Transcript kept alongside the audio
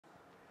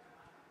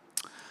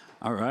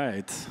All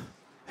right.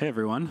 Hey,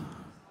 everyone.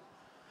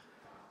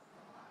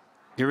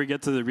 Here we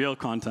get to the real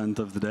content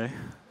of the day.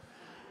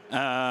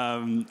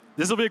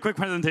 This will be a quick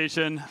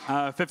presentation,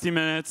 15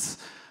 minutes.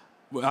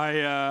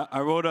 I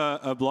wrote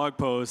a blog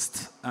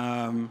post.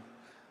 Oh,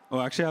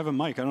 actually, I have a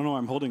mic. I don't know why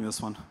I'm holding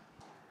this one.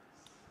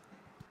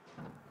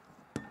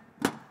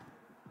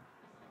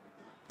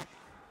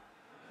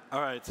 All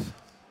right.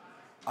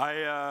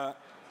 Can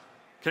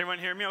anyone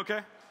hear me OK?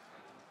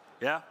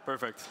 Yeah?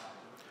 Perfect.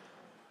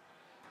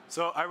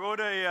 So I wrote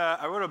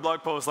a blog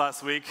post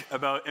last week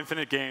about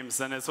infinite games,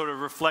 and it sort of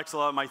reflects a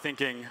lot of my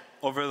thinking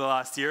over the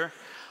last year.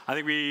 I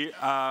think we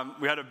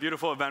had a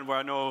beautiful event where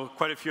I know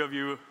quite a few of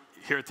you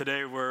here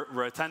today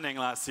were attending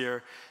last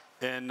year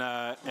in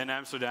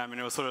Amsterdam, and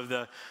it was sort of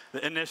the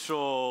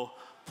initial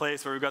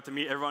place where we got to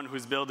meet everyone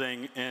who's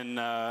building in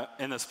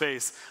the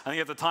space. I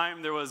think at the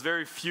time there was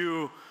very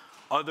few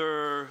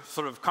other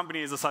sort of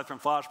companies aside from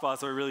Flashbots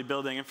that were really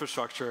building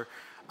infrastructure.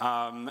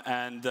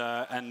 And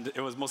it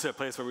was mostly a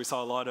place where we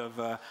saw a lot of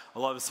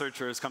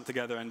researchers come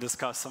together and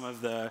discuss some of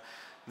the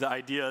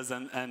ideas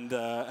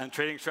and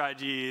trading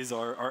strategies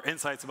or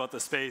insights about the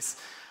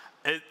space.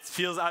 It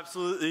feels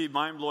absolutely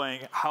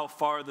mind-blowing how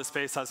far the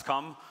space has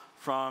come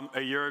from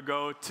a year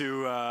ago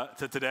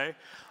to today.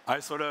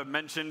 I sort of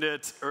mentioned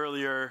it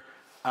earlier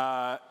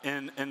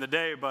in the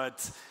day,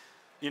 but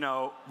we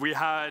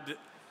had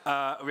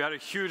a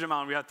huge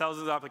amount. We had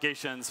thousands of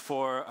applications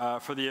for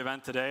the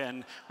event today,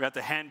 and we had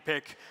to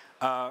handpick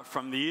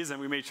from these,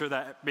 and we made sure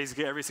that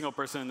basically every single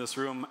person in this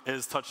room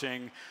is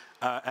touching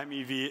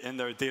MEV in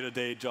their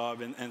day-to-day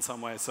job in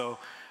some way. So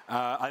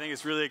I think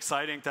it's really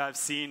exciting to have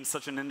seen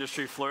such an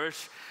industry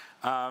flourish.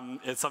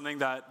 It's something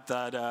that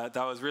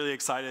I was really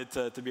excited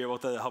to be able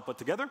to help put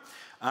together.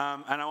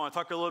 And I want to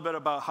talk a little bit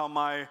about how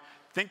my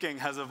thinking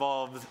has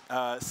evolved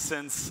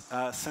since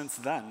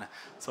then.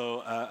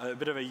 So a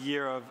bit of a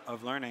year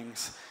of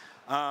learnings.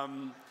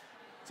 So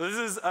this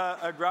is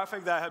a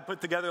graphic that I had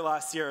put together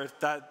last year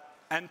that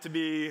aimed to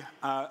be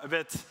a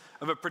bit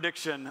of a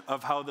prediction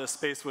of how the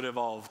space would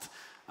evolve.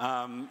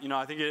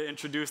 I think it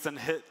introduced and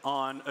hit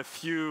on a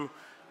few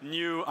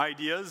new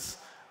ideas.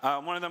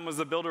 One of them was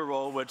the builder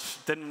role,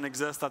 which didn't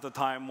exist at the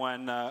time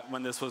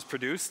when this was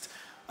produced.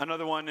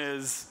 Another one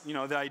is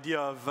the idea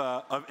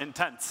of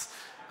intents.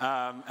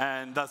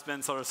 And that's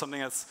been sort of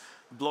something that's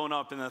blown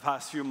up in the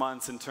past few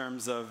months in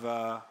terms of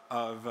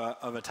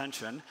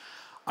attention.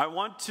 I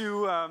want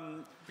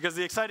to, because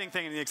the exciting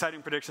thing and the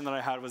exciting prediction that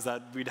I had was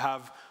that we'd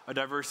have a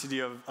diversity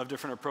of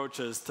different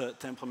approaches to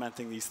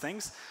implementing these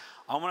things.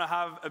 I want to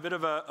have a bit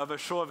of a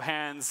show of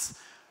hands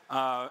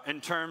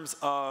in terms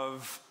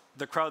of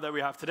the crowd that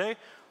we have today.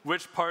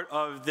 Which part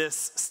of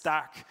this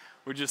stack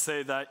would you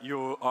say that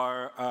you're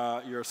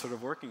sort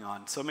of working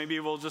on? So maybe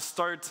we'll just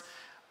start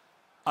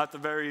at the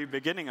very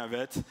beginning of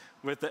it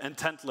with the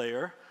intent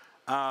layer.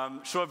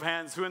 Show of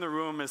hands, who in the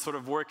room is sort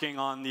of working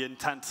on the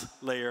intent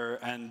layer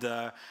and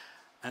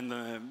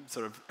the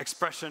sort of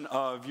expression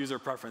of user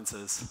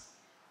preferences?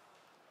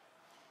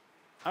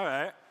 All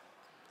right.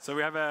 So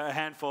we have a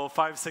handful,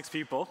 5, 6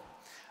 people.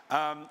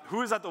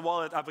 Who is at the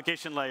wallet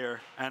application layer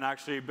and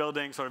actually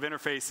building sort of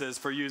interfaces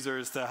for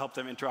users to help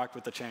them interact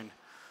with the chain?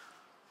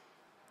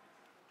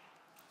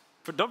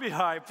 Don't be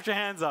shy, put your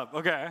hands up.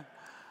 OK.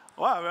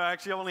 Wow, we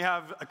actually only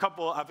have a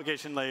couple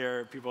application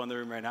layer people in the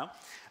room right now.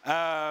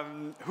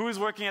 Who is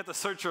working at the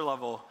searcher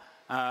level,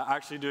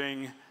 actually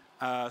doing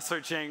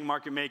searching,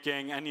 market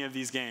making, any of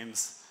these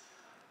games?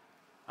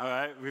 All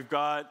right, we've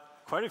got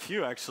quite a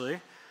few, actually.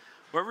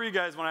 Where were you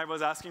guys when I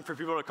was asking for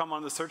people to come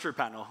on the searcher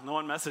panel? No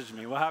one messaged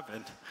me. What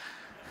happened?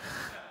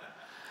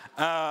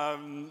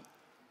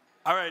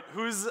 All right,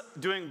 who's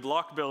doing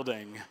block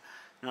building?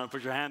 You want to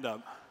put your hand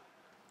up?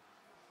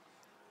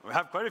 We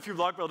have quite a few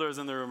block builders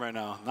in the room right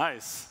now.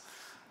 Nice.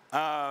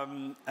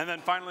 And then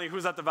finally,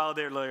 who's at the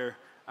validator layer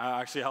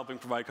actually helping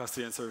provide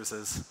custody and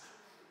services?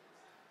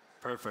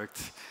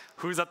 Perfect.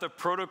 Who's at the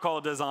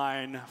protocol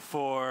design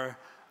for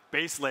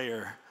base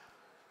layer?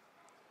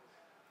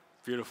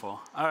 Beautiful.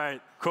 All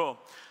right, cool.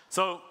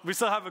 So we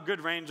still have a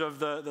good range of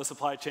the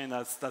supply chain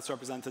that's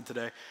represented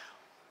today.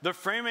 The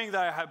framing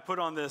that I had put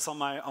on this on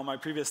my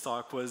previous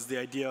talk was the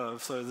idea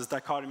of sort of this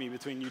dichotomy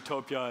between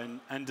utopia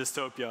and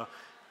dystopia,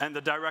 and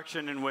the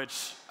direction in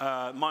which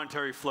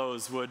monetary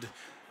flows would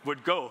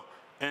go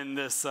in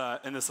this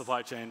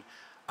supply chain.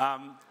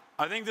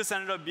 I think this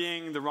ended up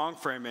being the wrong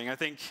framing. I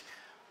think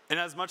in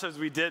as much as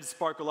we did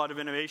spark a lot of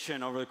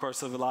innovation over the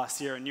course of the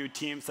last year and new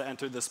teams that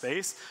entered the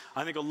space,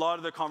 I think a lot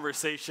of the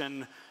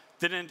conversation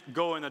didn't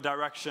go in the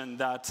direction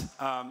that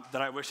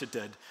I wish it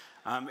did.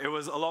 It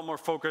was a lot more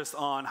focused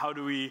on how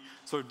do we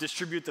sort of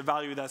distribute the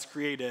value that's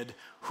created,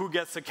 who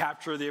gets to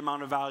capture the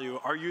amount of value,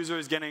 are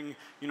users getting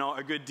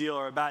a good deal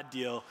or a bad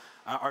deal,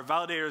 are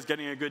validators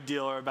getting a good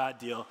deal or a bad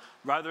deal,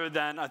 rather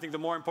than, I think, the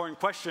more important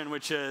question,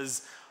 which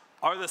is,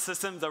 are the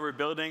systems that we're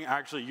building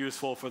actually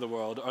useful for the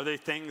world? Are they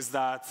things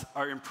that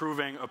are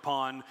improving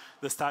upon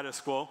the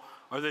status quo?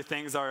 Are they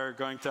things that are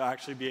going to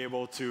actually be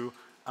able to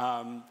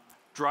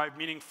drive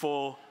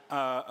meaningful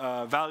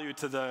value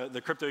to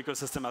the crypto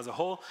ecosystem as a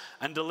whole,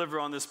 and deliver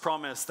on this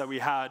promise that we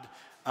had,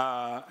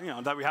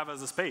 that we have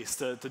as a space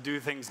to do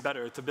things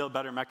better, to build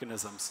better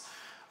mechanisms.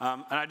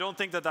 And I don't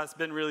think that that's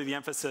been really the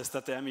emphasis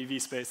that the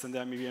MEV space and the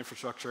MEV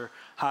infrastructure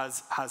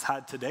has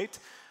had to date.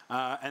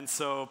 And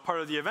so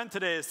part of the event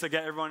today is to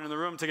get everyone in the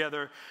room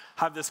together,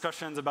 have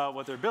discussions about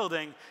what they're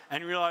building,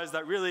 and realize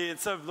that really,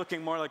 instead of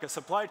looking more like a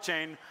supply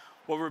chain,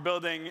 what we're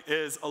building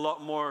is a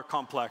lot more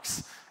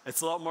complex.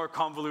 It's a lot more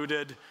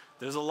convoluted.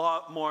 There's a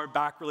lot more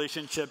back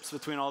relationships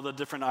between all the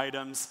different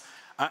items.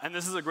 And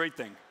this is a great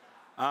thing.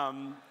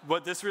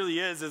 What this really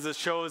is it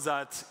shows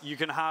that you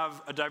can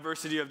have a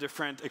diversity of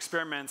different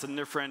experiments and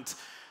different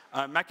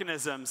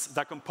mechanisms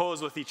that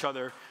compose with each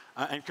other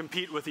and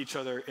compete with each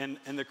other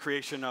in the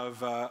creation of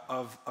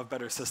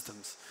better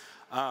systems.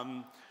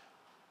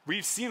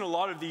 We've seen a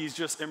lot of these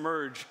just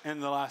emerge in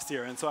the last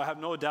year, and so I have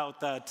no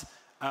doubt that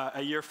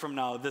a year from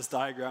now, this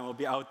diagram will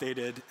be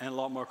outdated and a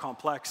lot more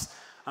complex.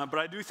 But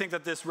I do think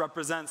that this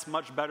represents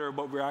much better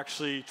what we're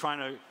actually trying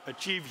to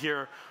achieve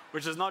here,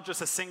 which is not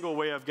just a single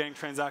way of getting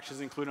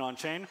transactions included on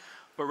chain,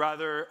 but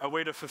rather a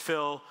way to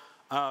fulfill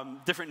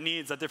different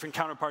needs that different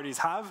counterparties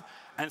have,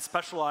 and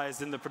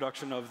specialize in the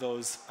production of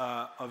those,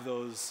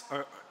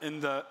 or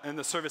in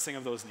the servicing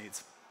of those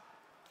needs.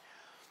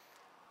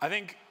 I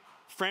think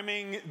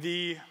framing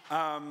the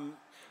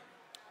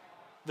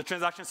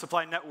transaction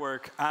supply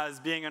network as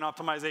being an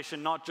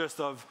optimization not just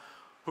of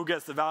who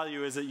gets the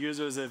value, is it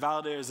users, is it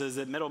validators, is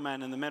it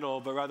middlemen in the middle,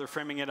 but rather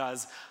framing it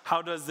as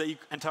how does the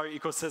entire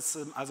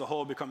ecosystem as a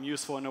whole become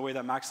useful in a way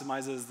that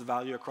maximizes the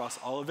value across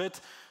all of it,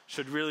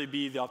 should really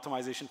be the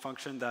optimization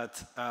function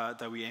that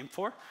we aim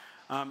for.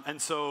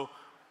 And so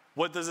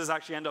what does this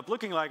actually end up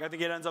looking like? I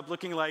think it ends up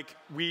looking like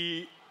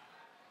we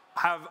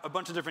have a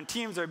bunch of different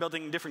teams that are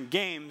building different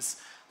games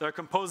that are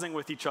composing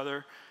with each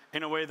other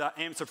in a way that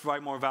aims to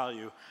provide more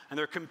value. And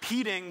they're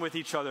competing with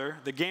each other.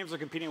 The games are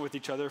competing with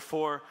each other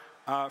for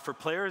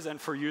players and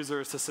for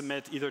users to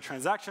submit either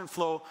transaction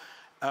flow,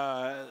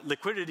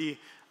 liquidity,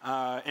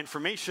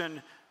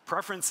 information,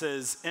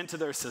 preferences into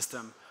their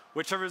system.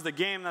 Whichever is the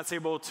game that's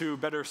able to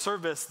better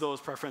service those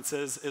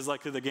preferences is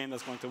likely the game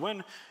that's going to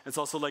win. It's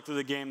also likely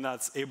the game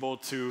that's able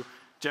to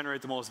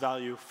generate the most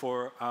value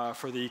for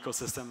the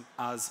ecosystem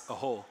as a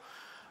whole.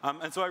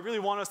 And so I really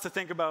want us to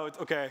think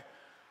about, OK,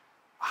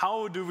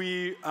 how do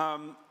we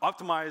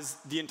optimize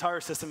the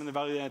entire system and the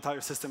value the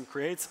entire system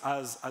creates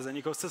as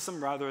an ecosystem,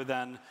 rather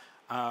than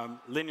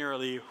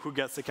linearly who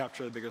gets to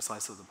capture the bigger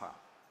slice of the pie.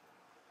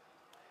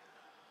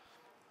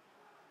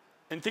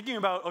 And thinking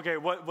about, OK,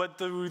 what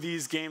do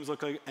these games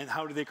look like and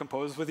how do they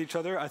compose with each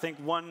other, I think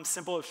one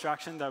simple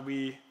abstraction that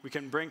we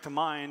can bring to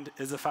mind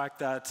is the fact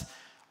that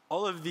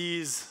all of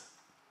these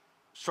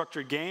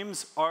structured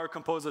games are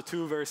composed of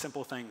two very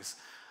simple things.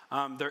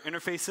 They're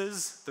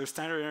interfaces, they're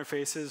standard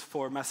interfaces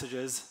for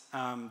messages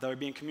that are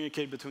being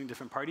communicated between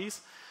different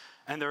parties.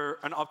 And they're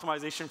an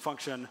optimization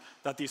function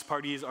that these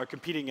parties are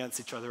competing against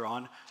each other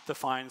on to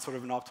find sort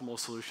of an optimal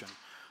solution.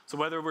 So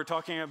whether we're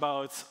talking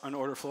about an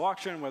order flow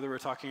auction, whether we're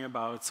talking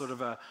about sort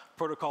of a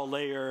protocol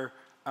layer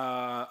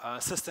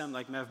system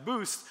like MEV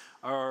Boost,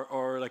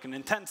 or like an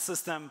intent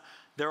system,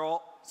 they're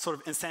all sort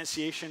of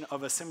instantiation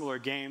of a similar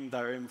game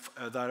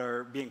that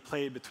are being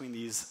played between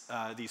these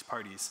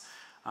parties.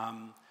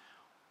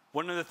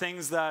 One of the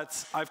things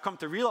that I've come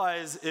to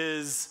realize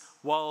is,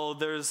 while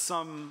there's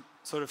some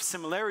sort of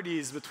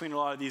similarities between a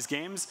lot of these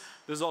games,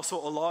 there's also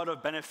a lot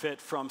of benefit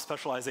from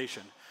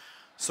specialization.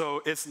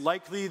 So it's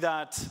likely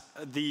that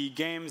the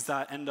games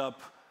that end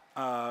up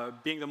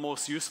being the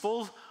most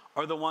useful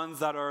are the ones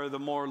that are the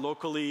more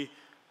locally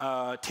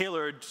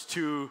tailored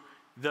to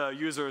the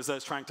users that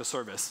it's trying to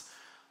service.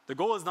 The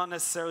goal is not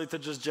necessarily to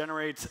just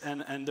generate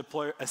and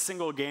deploy a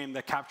single game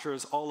that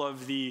captures all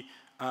of the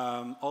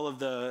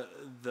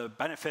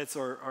benefits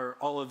or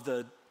all of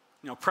the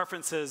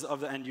preferences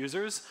of the end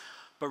users,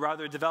 but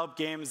rather develop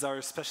games that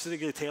are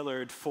specifically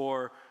tailored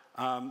for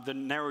the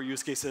narrow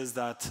use cases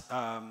that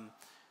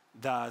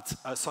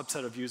a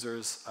subset of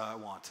users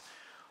want.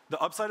 The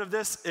upside of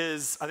this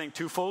is, I think,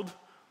 twofold.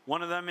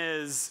 One of them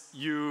is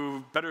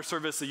you better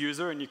service the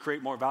user and you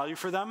create more value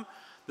for them.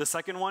 The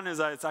second one is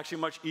that it's actually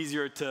much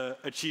easier to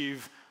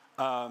achieve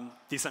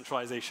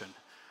decentralization.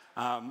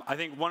 I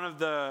think one of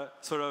the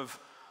sort of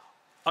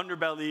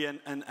underbelly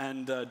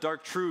and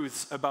dark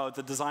truths about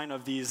the design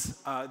of these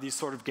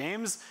sort of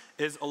games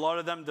is a lot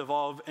of them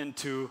devolve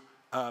into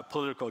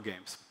political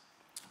games.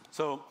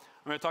 So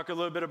I'm going to talk a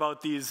little bit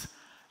about these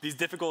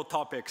difficult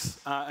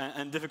topics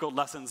and difficult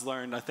lessons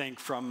learned, I think,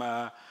 from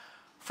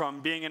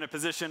being in a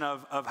position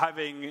of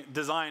having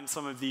designed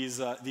some of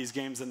these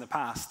games in the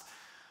past.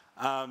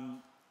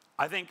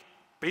 I think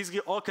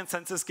basically all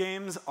consensus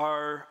games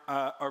are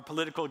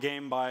political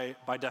game by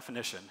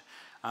definition.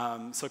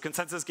 So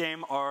consensus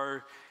game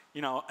are,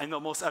 in the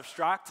most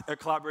abstract, a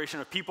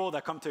collaboration of people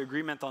that come to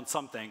agreement on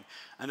something.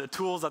 And the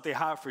tools that they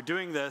have for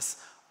doing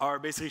this are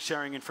basically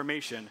sharing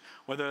information,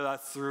 whether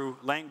that's through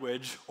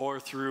language or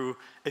through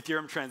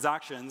Ethereum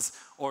transactions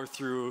or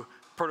through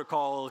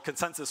protocol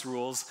consensus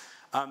rules.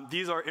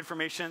 These are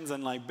informations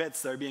and like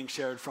bits that are being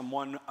shared from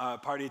one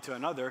party to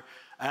another,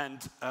 and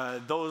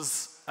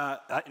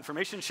that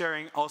information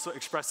sharing also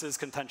expresses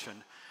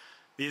contention.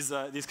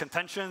 These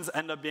contentions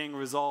end up being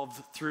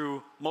resolved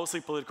through mostly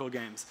political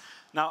games.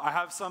 Now, I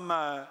have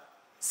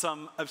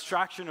some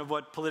abstraction of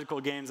what political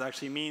games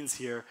actually means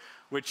here,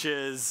 which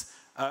is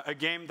a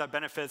game that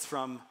benefits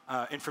from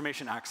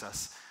information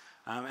access.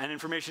 And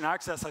information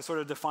access I sort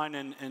of define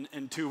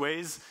in two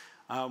ways.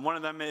 One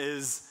of them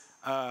is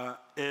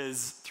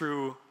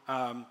through,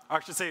 or I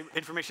should say,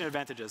 information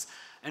advantages.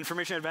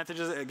 Information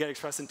advantages get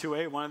expressed in two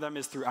ways. One of them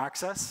is through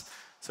access.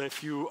 So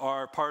if you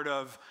are part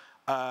of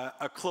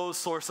a closed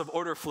source of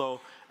order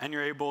flow, and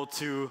you're able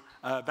to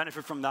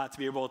benefit from that to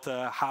be able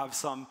to have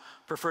some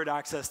preferred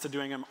access to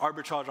doing an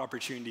arbitrage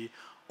opportunity,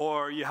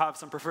 or you have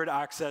some preferred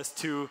access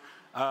to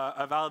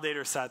a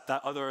validator set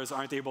that others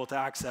aren't able to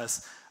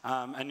access,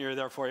 and you're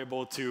therefore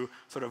able to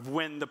sort of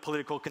win the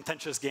political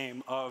contentious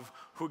game of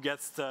who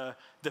gets to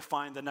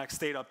define the next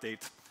state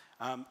update.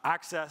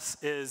 Access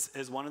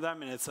is one of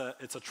them, and it's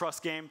a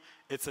trust game.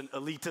 It's an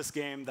elitist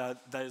game that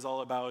is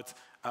all about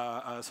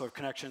sort of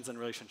connections and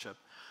relationship.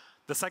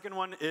 The second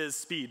one is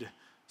speed.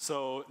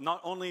 So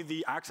not only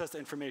the access to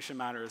information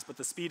matters, but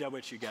the speed at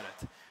which you get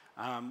it.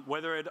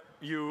 Whether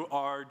you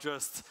are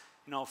just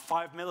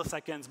 5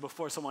 milliseconds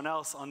before someone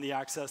else on the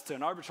access to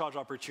an arbitrage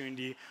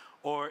opportunity,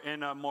 or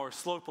in a more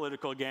slow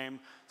political game,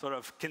 sort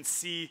of can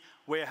see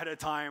way ahead of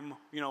time,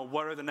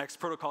 what are the next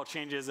protocol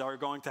changes that are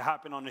going to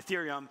happen on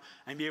Ethereum,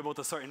 and be able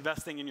to start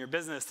investing in your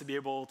business to be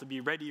able to be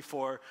ready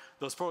for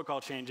those protocol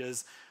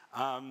changes.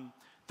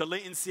 The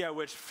latency at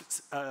which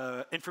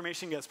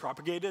information gets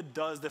propagated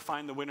does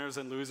define the winners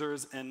and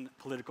losers in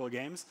political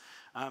games,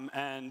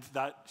 and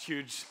that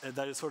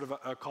is sort of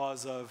a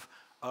cause of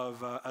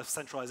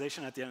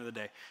centralization at the end of the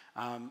day.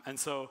 And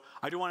so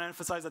I do want to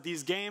emphasize that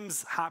these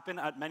games happen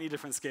at many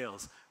different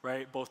scales,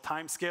 right? Both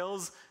time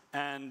scales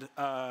and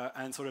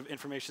sort of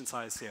information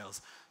size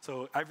scales.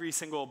 So every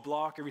single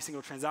block, every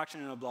single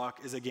transaction in a block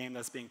is a game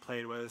that's being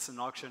played, whether it's an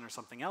auction or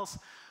something else.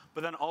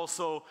 But then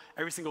also,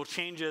 every single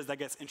changes that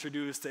gets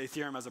introduced to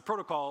Ethereum as a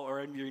protocol,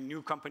 or your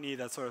new company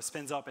that sort of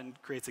spins up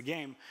and creates a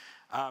game,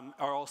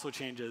 are also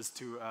changes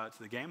to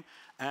the game.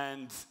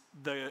 And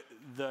the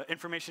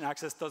information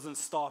access doesn't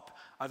stop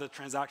at the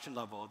transaction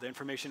level. The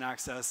information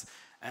access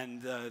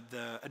and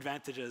the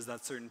advantages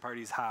that certain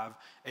parties have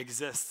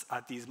exists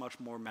at these much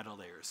more meta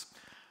layers.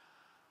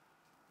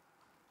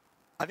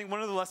 I think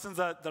one of the lessons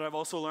that I've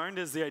also learned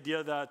is the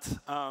idea that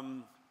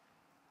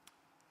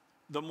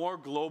the more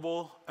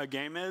global a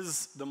game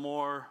is, the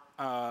more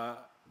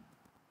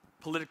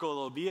political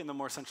it'll be, and the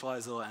more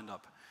centralized it'll end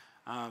up.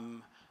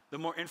 The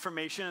more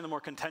information and the more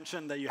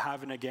contention that you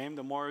have in a game,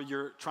 the more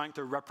you're trying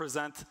to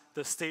represent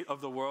the state of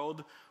the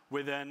world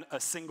within a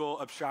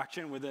single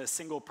abstraction, within a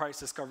single price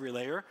discovery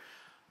layer,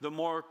 the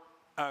more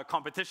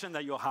competition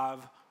that you'll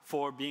have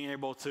for being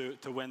able to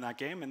win that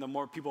game, and the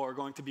more people are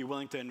going to be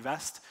willing to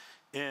invest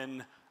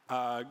in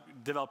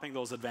developing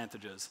those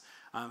advantages.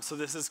 So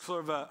this is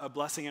sort of a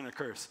blessing and a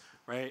curse,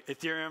 right?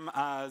 Ethereum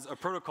as a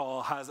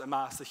protocol has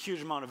amassed a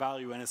huge amount of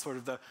value, and it's sort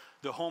of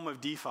the home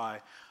of DeFi.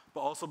 But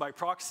also by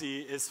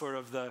proxy is sort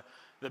of the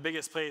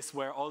biggest place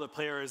where all the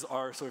players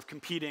are sort of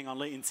competing on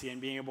latency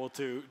and being able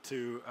to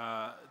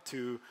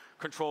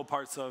control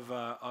parts of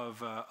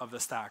the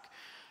stack.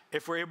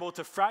 If we're able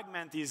to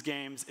fragment these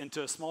games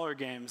into smaller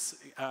games,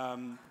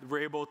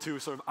 we're able to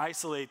sort of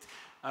isolate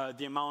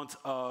the amount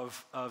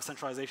of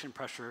centralization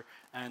pressure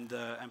and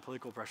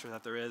political pressure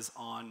that there is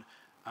on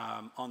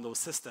those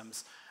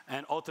systems,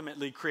 and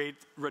ultimately create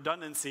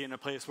redundancy in a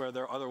place where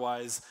there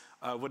otherwise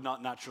would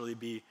not naturally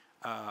be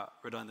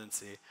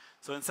redundancy.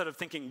 So instead of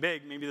thinking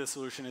big, maybe the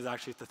solution is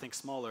actually to think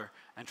smaller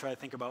and try to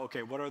think about,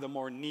 okay, what are the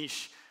more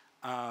niche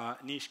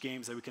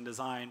games that we can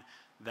design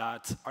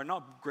that are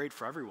not great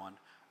for everyone,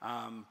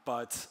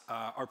 but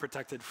are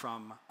protected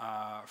from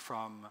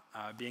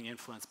being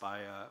influenced by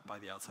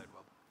the outside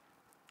world.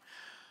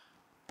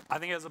 I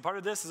think as a part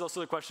of this is also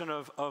the question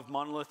of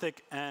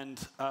monolithic and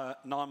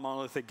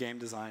non-monolithic game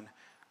design.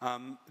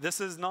 This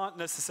is not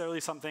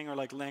necessarily something or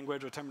like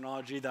language or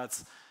terminology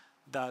that's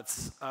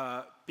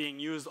being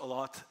used a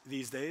lot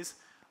these days.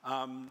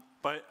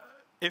 But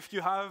if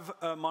you have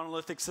a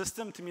monolithic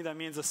system, to me that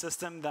means a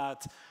system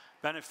that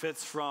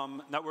benefits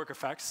from network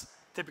effects,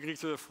 typically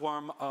through the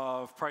form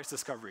of price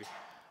discovery.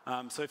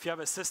 So if you have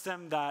a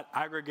system that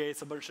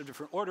aggregates a bunch of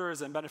different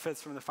orders and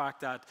benefits from the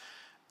fact that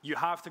you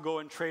have to go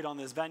and trade on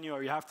this venue,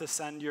 or you have to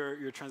send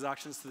your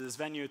transactions to this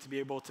venue to be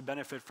able to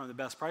benefit from the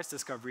best price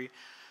discovery,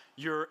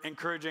 you're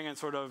encouraging and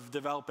sort of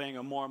developing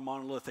a more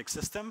monolithic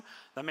system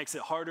that makes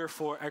it harder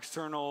for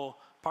external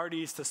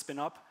parties to spin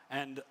up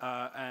and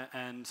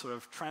sort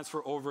of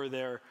transfer over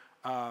their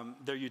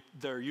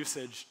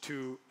usage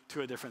to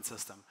a different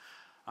system.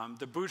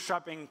 The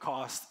bootstrapping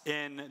cost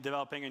in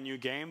developing a new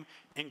game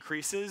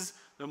increases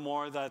the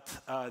more that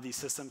these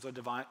systems are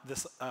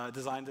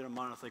designed in a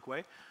monolithic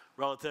way,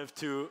 relative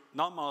to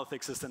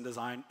non-monolithic system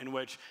design, in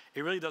which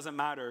it really doesn't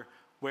matter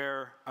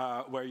where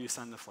you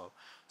send the flow.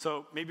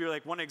 So maybe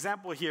like one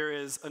example here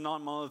is a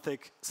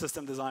non-monolithic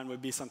system design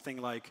would be something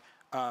like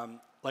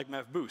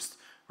MEV-Boost,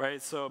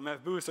 right? So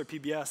MEV-Boost or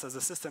PBS as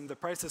a system, the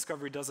price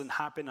discovery doesn't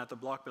happen at the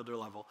block builder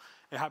level.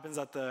 It happens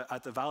at the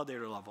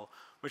validator level,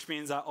 which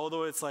means that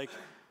although it's like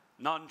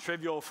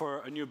non-trivial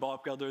for a new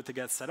block builder to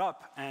get set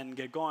up and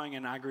get going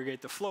and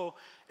aggregate the flow,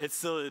 it's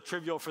still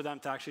trivial for them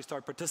to actually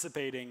start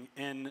participating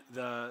in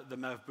the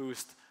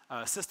MEV-Boost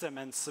system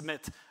and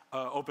submit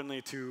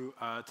openly to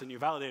new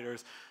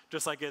validators,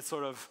 just like it's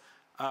sort of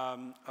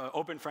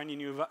open for any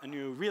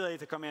new relay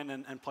to come in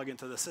and plug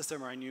into the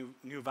system, or a new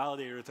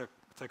validator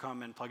to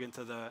come and plug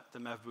into the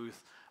MEV-Boost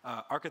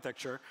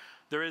architecture.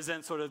 There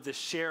isn't sort of this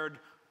shared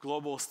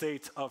global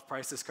state of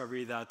price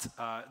discovery that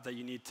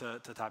you need to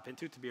tap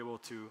into to be able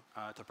to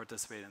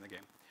participate in the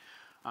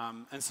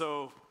game. And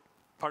so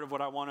part of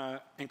what I want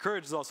to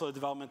encourage is also the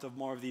development of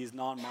more of these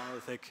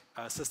non-monolithic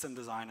system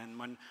design. And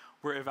when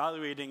we're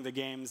evaluating the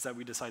games that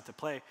we decide to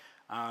play,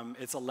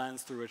 it's a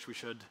lens through which we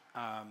should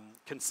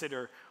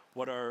consider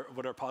what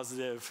are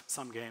positive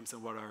some games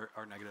and what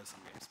are negative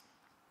some games.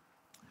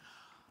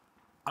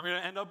 I'm going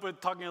to end up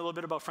with talking a little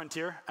bit about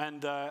Frontier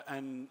and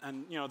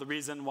you know, the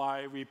reason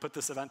why we put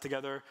this event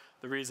together,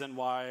 the reason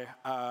why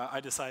I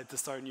decided to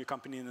start a new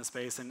company in this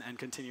space and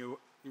continue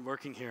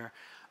working here.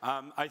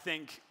 I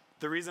think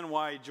the reason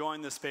why I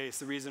joined this space,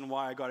 the reason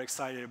why I got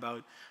excited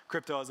about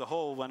crypto as a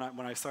whole when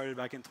I started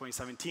back in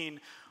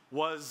 2017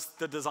 was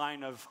the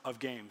design of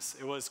games.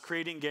 It was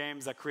creating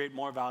games that create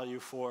more value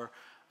for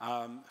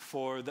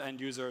the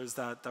end users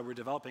that we're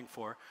developing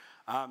for.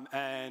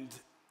 And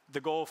the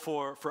goal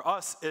for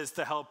us is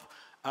to help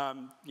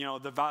you know,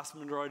 the vast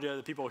majority of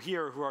the people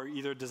here who are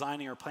either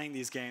designing or playing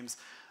these games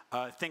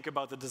think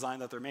about the design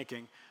that they're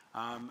making.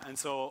 And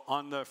so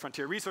on the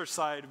Frontier research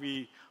side,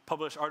 we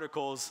publish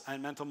articles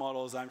and mental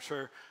models I'm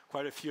sure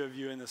quite a few of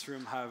you in this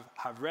room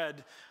have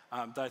read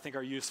that I think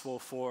are useful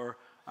for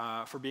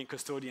being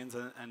custodians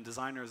and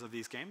designers of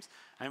these games.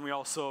 And we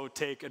also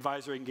take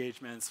advisory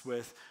engagements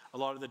with a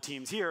lot of the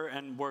teams here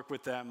and work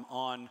with them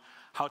on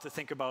how to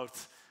think about,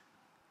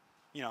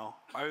 you know,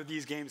 are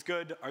these games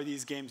good? Are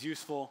these games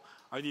useful?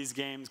 Are these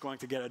games going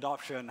to get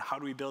adoption? How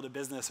do we build a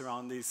business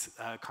around these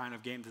kind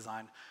of game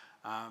design?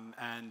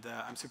 And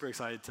I'm super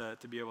excited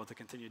to be able to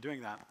continue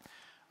doing that.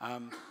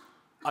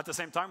 At the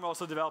same time, we're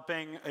also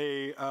developing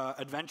a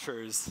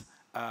adventures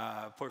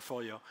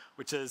portfolio,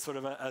 which is sort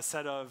of a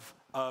set of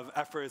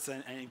efforts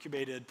and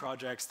incubated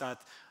projects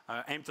that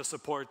aim to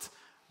support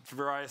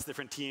various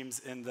different teams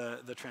in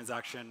the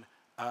transaction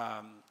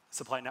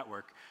supply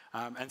network.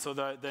 And so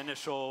the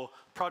initial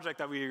project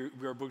that we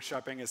were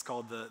bootstrapping is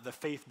called the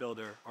Faith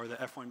Builder, or the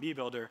F1B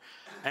Builder.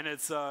 And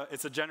it's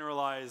a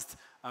generalized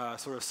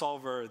sort of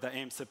solver that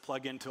aims to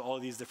plug into all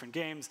these different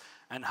games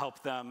and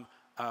help them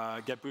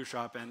get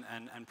bootstrap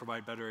and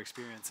provide better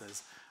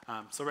experiences.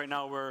 So right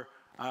now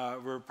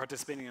we're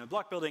participating in a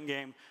block building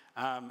game,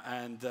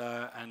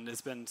 and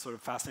it's been sort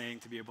of fascinating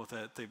to be able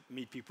to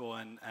meet people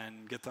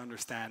and get to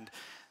understand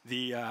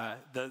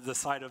the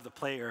side of the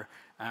player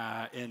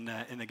in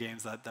the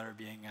games that are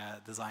being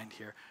designed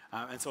here.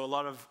 And so a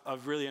lot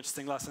of really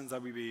interesting lessons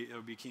that we'll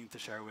be keen to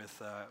share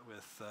with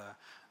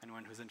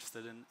anyone who's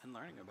interested in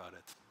learning about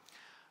it.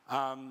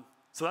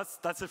 So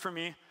that's it for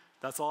me.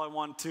 That's all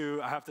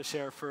I have to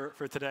share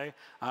for today.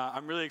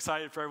 I'm really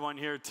excited for everyone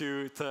here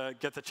to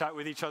get to chat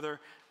with each other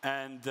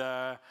and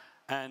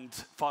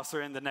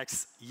foster in the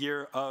next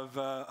year of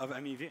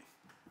MEV.